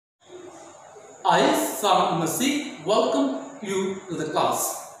I, Masih, welcome you to the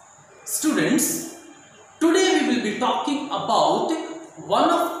class. Students, today we will be talking about one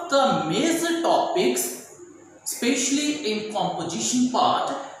of the major topics, especially in composition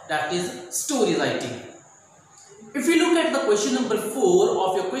part, that is story writing. If we look at the question number 4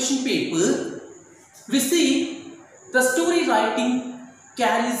 of your question paper, we see the story writing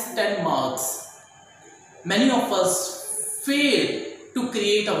carries 10 marks. Many of us fail to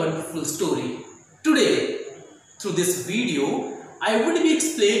create a wonderful story. Today, through this video, I would be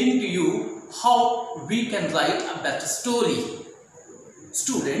explaining to you how we can write a better story.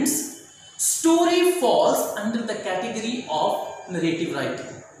 Students, story falls under the category of narrative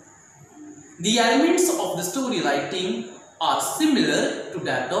writing. The elements of the story writing are similar to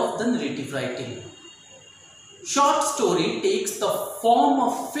that of the narrative writing. Short story takes the form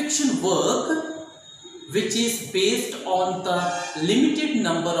of fiction work which is based on the limited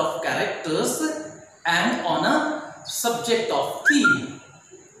number of characters and on a subject of theme.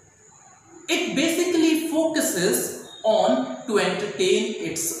 It basically focuses on to entertain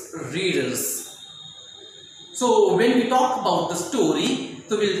its readers. So when we talk about the story,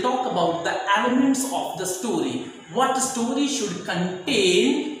 so we'll talk about the elements of the story. What the story should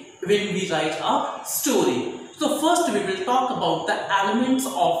contain when we write a story. So first we will talk about the elements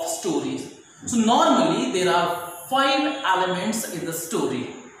of stories. So normally there are 5 elements in the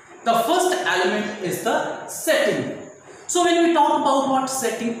story. The first element is the setting. So when we talk about what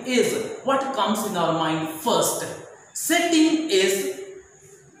setting is, what comes in our mind first? Setting is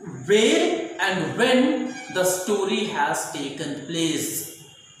where and when the story has taken place.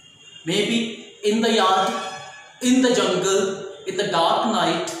 Maybe in the yard, in the jungle, in the dark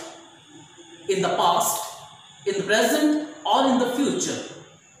night, in the past, in the present, or in the future.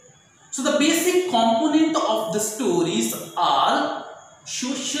 So the basic component of the stories are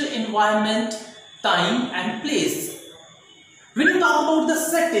social environment, time and place. When we talk about the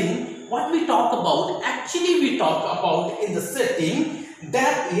setting, what we talk about, actually we talk about in the setting,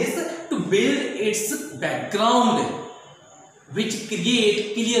 that is to build its background, which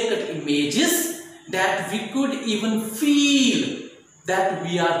create clear-cut images that we could even feel that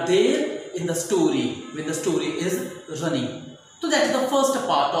we are there in the story when the story is running. So that is the first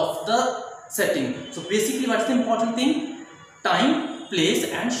part of the setting. So basically what's the important thing? Time, place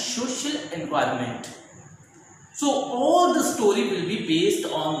and social environment. So all the story will be based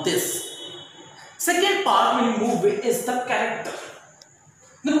on this. Second part when we move is the character.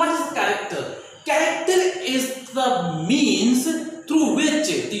 Then what is character? Character is the means through which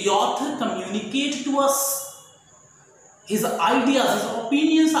the author communicates to us. His ideas, his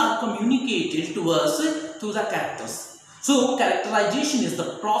opinions are communicated to us through the characters. So characterization is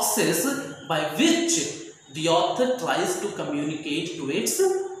the process by which the author tries to communicate to its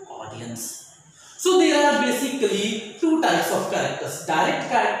audience. So there are basically 2 types of characters, direct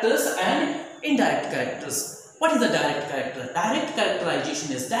characters and indirect characters. What is the direct character? Direct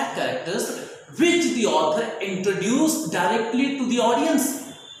characterization is that characters which the author introduced directly to the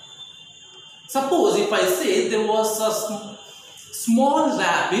audience. Suppose if I say there was a small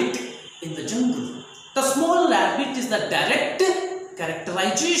rabbit in the jungle. The small rabbit is the direct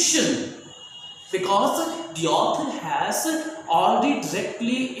characterization because the author has already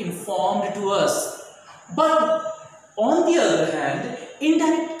directly informed to us. But on the other hand,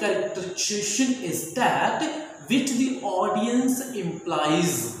 indirect characterization is that which the audience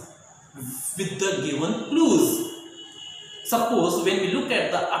implies with the given clues. Suppose when we look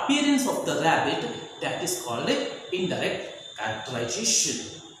at the appearance of the rabbit, that is called indirect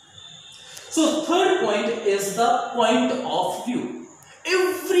characterization. So third point is the point of view.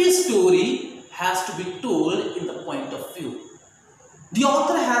 Every story has to be told in the point of view. The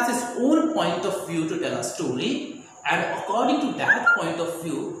author has his own point of view to tell a story, and according to that point of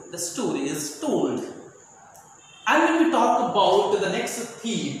view, the story is told. And when we talk about the next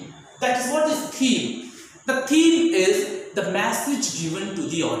theme, that is what is theme? The theme is the message given to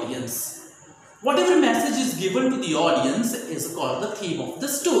the audience. Whatever message is given to the audience is called the theme of the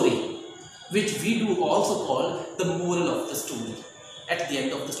story, which we do also call the moral of the story. At the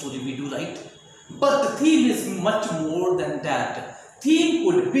end of the story we do write. But the theme is much more than that. Theme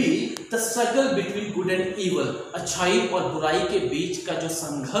could be the struggle between good and evil. अच्छाई और बुराई के बीच का जो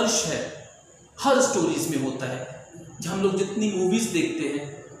संघर्ष है her stories में होता है. हम लोग जितनी मूवीज देखते हैं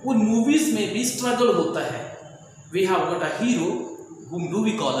उन मूवीज में भी स्ट्रगल होता है. We have got a hero, whom do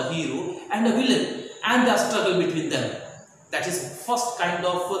we call a hero, and a villain, and the struggle between them. That is first kind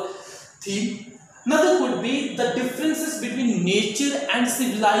of theme. Another could be the differences between nature and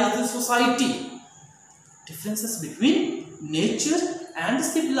civilized society. Differences between nature and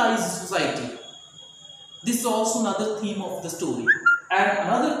civilized society. This is also another theme of the story. And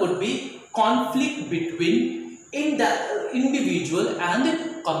another could be conflict between individual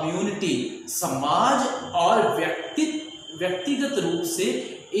and community. समाज और व्यक्तिगत रूप से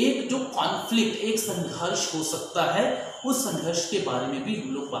एक जो conflict, एक संघर्ष हो सकता है, उस संघर्ष के बारे में भी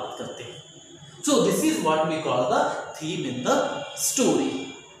हम लोग बात करते हैं. So this is what we call the theme in the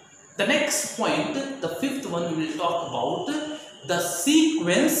story. The next point, the fifth one, we will talk about the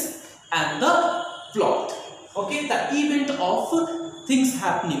sequence and the plot. Okay, the event of things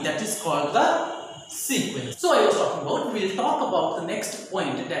happening, that is called the sequence. So I was talking about, we will talk about the next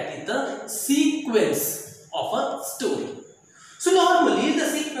point, that is the sequence of a story. So normally the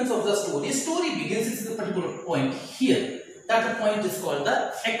sequence of the story begins with a particular point here. That point is called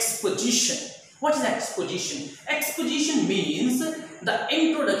the exposition. What is exposition? Exposition means the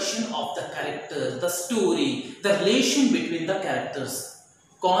introduction of the character, the story, the relation between the characters.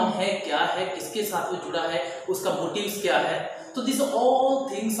 कौन है, क्या है, किसके साथ में जुड़ा है, उसका motives क्या है. So these all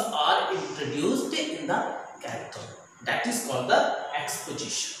things are introduced in the character. That is called the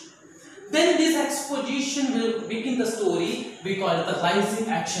exposition. Then this exposition will begin the story. We call it the rising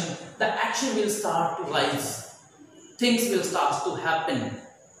action. The action will start to rise. Things will start to happen.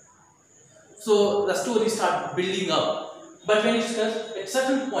 So the story starts building up. But when it's at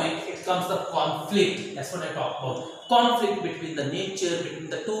certain point, it comes the conflict. That's what I talked about. Conflict between the nature, between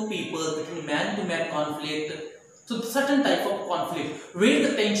the two people, between man-to-man conflict. So certain type of conflict where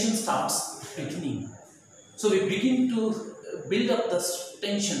the tension starts beginning. So we begin to build up the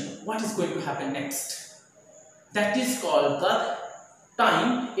tension. What is going to happen next? That is called the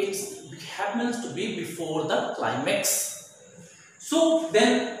time. It happens to be before the climax. So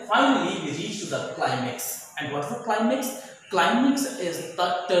then finally we reach to the climax. And what is the climax? Climax is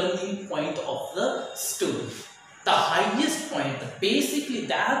the turning point of the story. The highest point, basically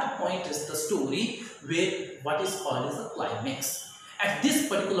that point is the story where what is called as the climax. At this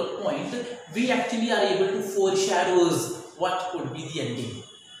particular point, we actually are able to foreshadow what could be the ending.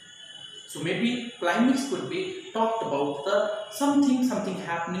 So maybe climax could be talked about the something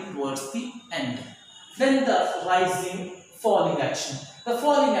happening towards the end. Then the rising, falling action. The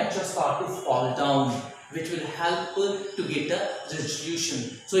falling action start to fall down, which will help to get a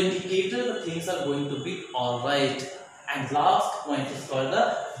resolution. So indicator the things are going to be alright. And last point is called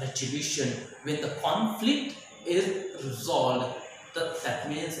the resolution. When the conflict is resolved, that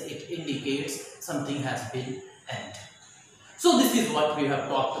means it indicates something has been ended. So this is what we have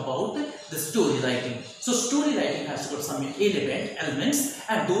talked about, the story writing. So story writing has got some elements,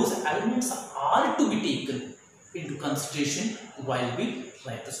 and those elements are to be taken into consideration while we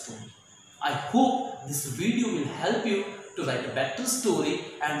write the story. I hope this video will help you to write a better story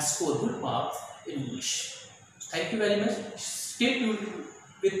and score good marks in English. Thank you very much. Stay tuned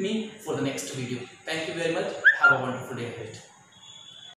with me for the next video. Thank you very much. Have a wonderful day ahead.